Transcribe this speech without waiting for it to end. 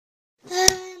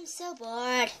so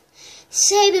bored.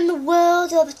 Saving the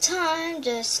world all the time,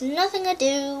 just nothing to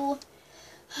do.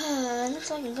 Looks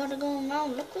like I'm gonna go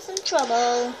around look for some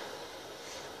trouble.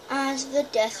 As the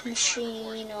death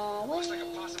machine always.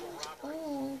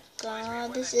 Oh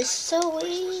god, this is so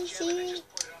easy.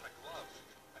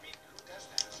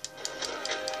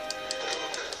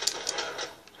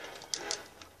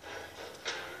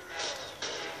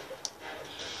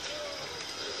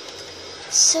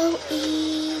 So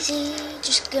easy,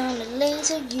 just gonna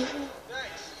laser you.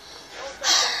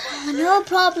 No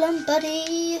problem,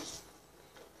 buddy.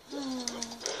 Someone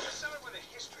with a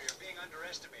history of being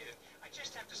underestimated. I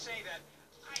just have to say that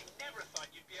I never thought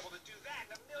you'd be able to do that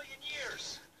in a million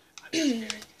years. I'm just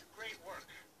kidding. Great work.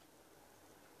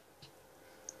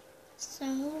 So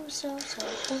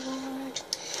bored.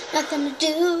 Nothing to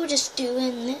do, just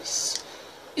doing this.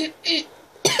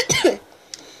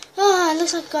 Oh, it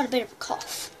looks like I got a bit of a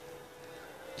cough.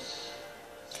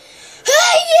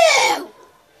 Hey, you!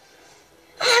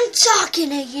 I'm talking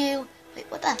to you. Wait,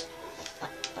 what the?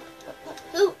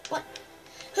 Who? What?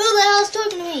 Who the hell's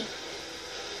talking to me?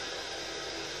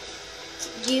 Is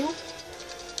it you?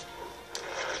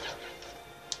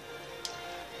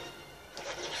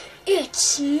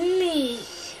 It's me.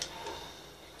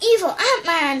 Evil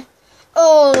Ant-Man.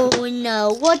 Oh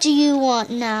no, what do you want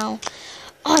now?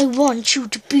 I want you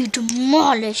to be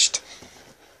demolished.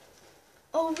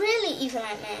 Oh really, Evil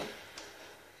Ant-Man?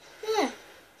 Yeah.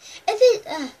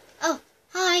 Oh,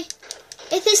 hi.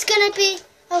 Is this gonna be...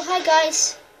 Oh, hi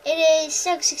guys. It is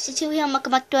Seg62 here and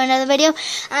welcome back to another video.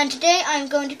 And today I'm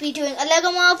going to be doing a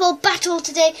Lego Marvel battle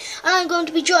today. And I'm going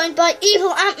to be joined by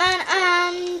Evil Ant-Man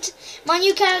and my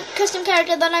new custom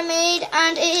character that I made.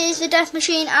 And it is the Death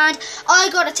Machine. And I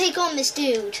gotta take on this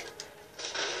dude.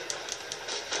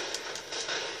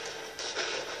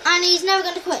 And he's never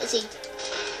gonna quit, is he?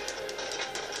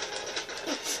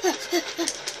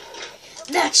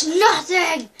 That's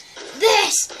nothing!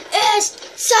 This is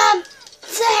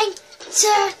something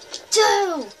to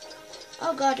do!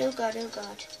 Oh god, oh god, oh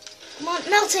god. Come on,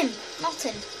 melt him! Melt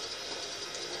him.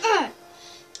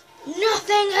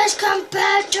 Nothing is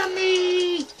compared to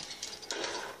me!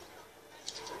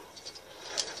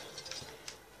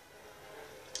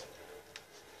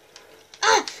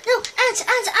 No! Ants!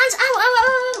 Ants! Ants! Ow! Ow!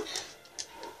 Ow!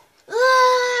 Ow!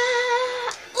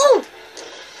 Oh!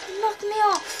 He knocked me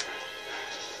off.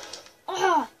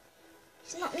 Oh!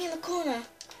 He's knocked me in the corner.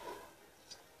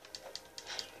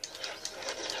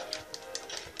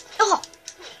 Oh!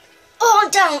 Oh,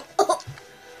 I'm down! Oh.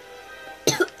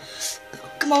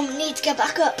 Come on, we need to get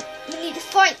back up. We need to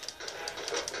fight.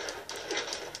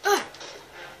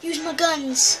 Use my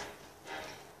guns.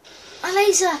 A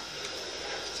laser.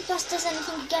 See if that does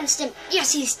anything against him.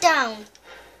 Yes, he's down.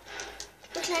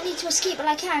 Look, I need to escape, but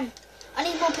I can. I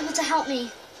need more people to help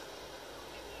me.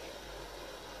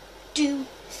 Dun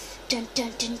dun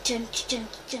dun dun dun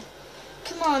dun.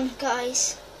 Come on,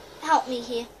 guys, help me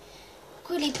here.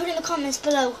 Quickly, put in the comments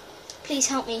below. Please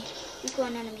help me. We've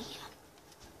got an enemy here.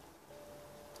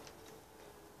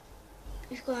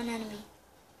 We've got an enemy.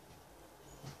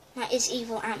 That is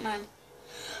Evil Ant-Man.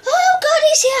 Oh God,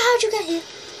 he's here! How'd you get here?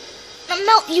 I'll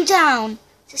melt you down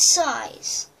to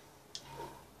size.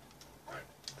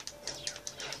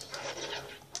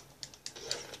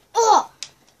 Oh!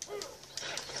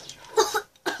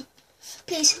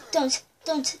 Please,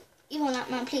 don't. Evil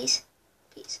Ant-Man, please.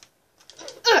 Please.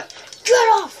 Get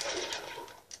off!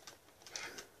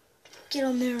 Get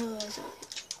on mirvll.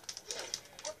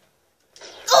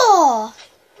 Oh!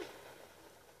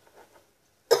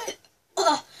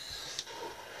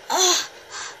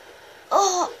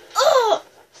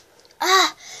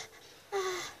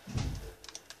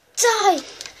 Die!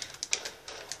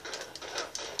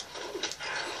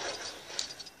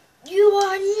 You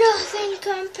are nothing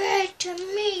compared to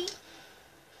me.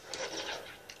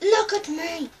 Look at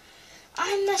me.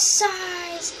 I'm the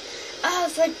size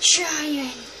of a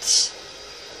giant.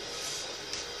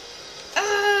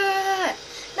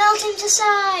 Melt into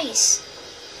size.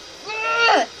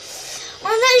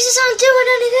 My lasers aren't doing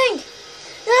anything.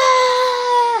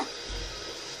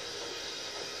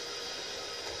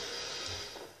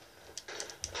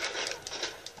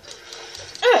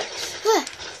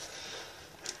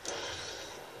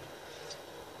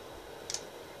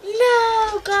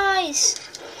 No, guys.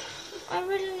 I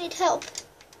really need help.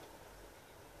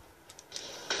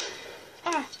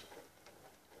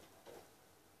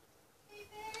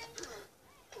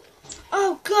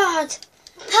 Oh God!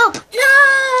 Help! No!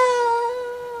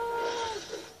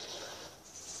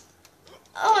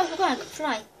 Oh, I forgot I could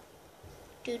fly.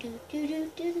 Do do do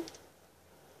do do.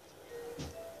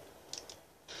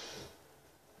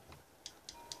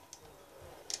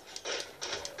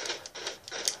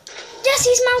 Yes,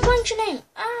 he's malfunctioning.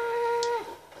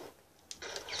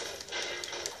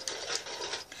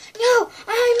 No,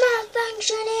 I'm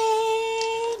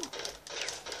malfunctioning.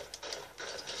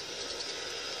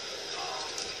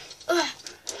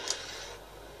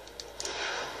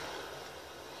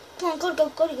 Come on, gotta go.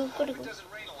 It doesn't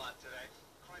rain a lot today.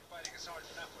 Crime fighting is hard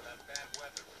enough without bad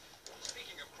weather.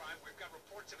 Speaking of crime, we've got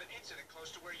reports of an incident close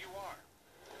to where you are.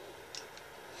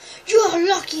 You're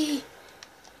lucky.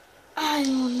 I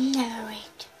will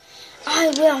narrate. I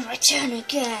will return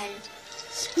again.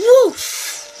 Woof!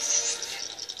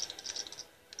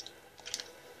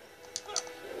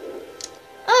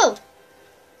 Oh!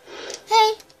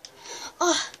 Hey!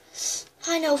 Oh,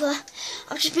 hi Nova.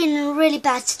 I've just been in a really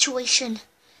bad situation.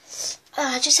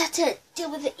 I just had to deal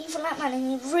with the evil Ant-Man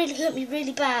and it really hurt me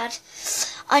really bad.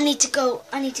 I need to go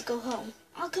home.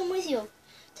 I'll come with you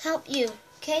to help you,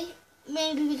 okay?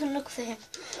 Maybe we can look for him.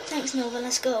 Thanks Nova,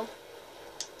 let's go.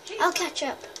 I'll catch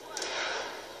up.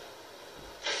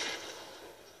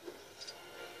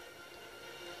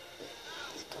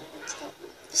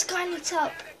 This guy needs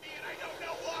help.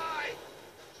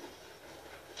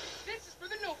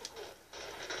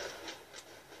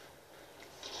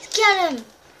 Get him!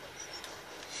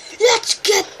 Let's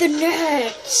get the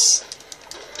nerds!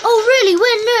 Oh really,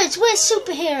 we're nerds, we're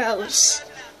superheroes.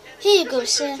 Here you go,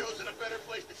 sir.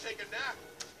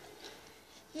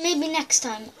 Maybe next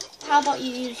time. How about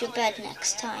you use your bed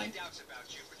next time?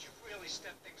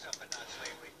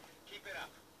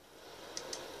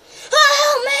 Oh,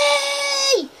 help me!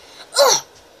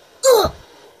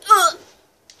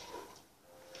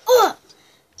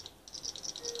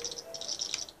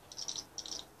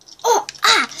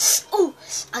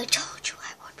 I told you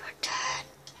I would return.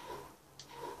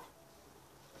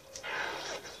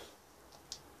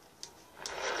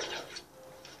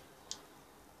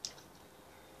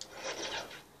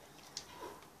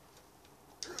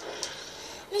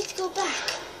 I need to go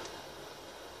back.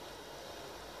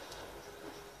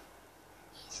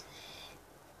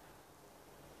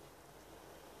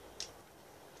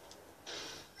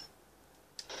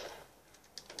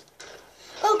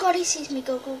 Oh God, he sees me.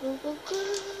 Go, go, go, go, go.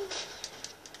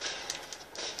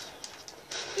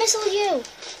 Missile you!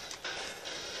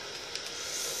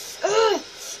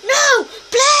 No!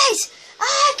 Please!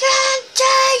 I can't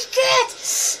take it!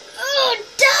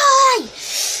 Die!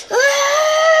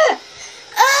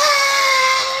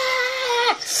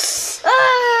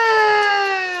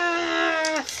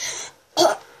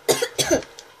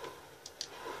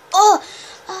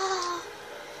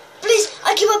 Please,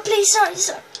 I give up, please, sorry.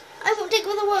 I won't take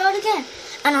with the word again.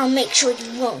 And I'll make sure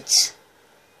you won't.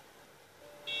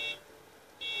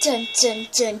 Dun dun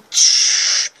dun.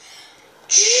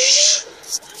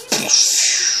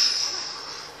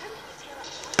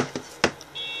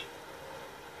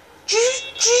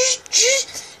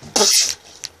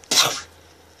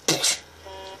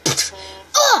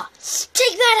 Oh,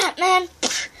 take that out, man.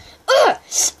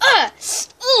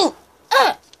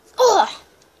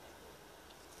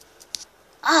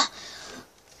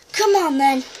 Come on,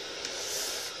 man.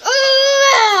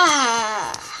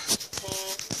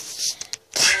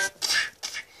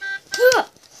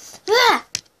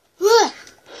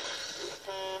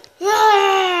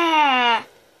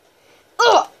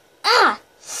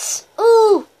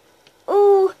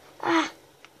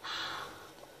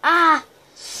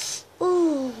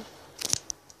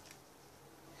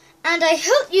 And I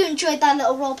hope you enjoyed that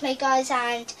little roleplay, guys,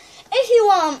 and if you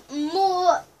want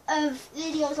more of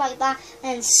videos like that,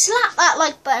 then slap that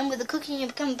like button with the cookie and you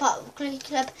become part of the Cookie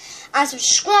Club, and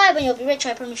subscribe and you'll be rich,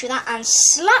 I promise you that, and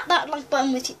slap that like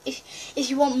button with if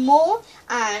you want more.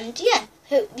 And yeah,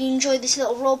 hope you enjoyed this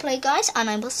little roleplay, guys, and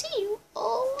I will see you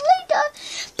all later.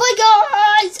 Bye,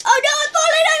 guys. Oh no, I'm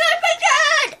falling out of my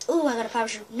bed. Oh, I got a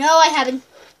parachute. No, I haven't.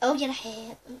 Oh yeah, I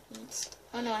have.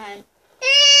 Oh no, I haven't.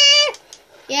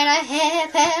 Yeah, I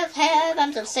have,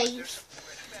 I'm so safe.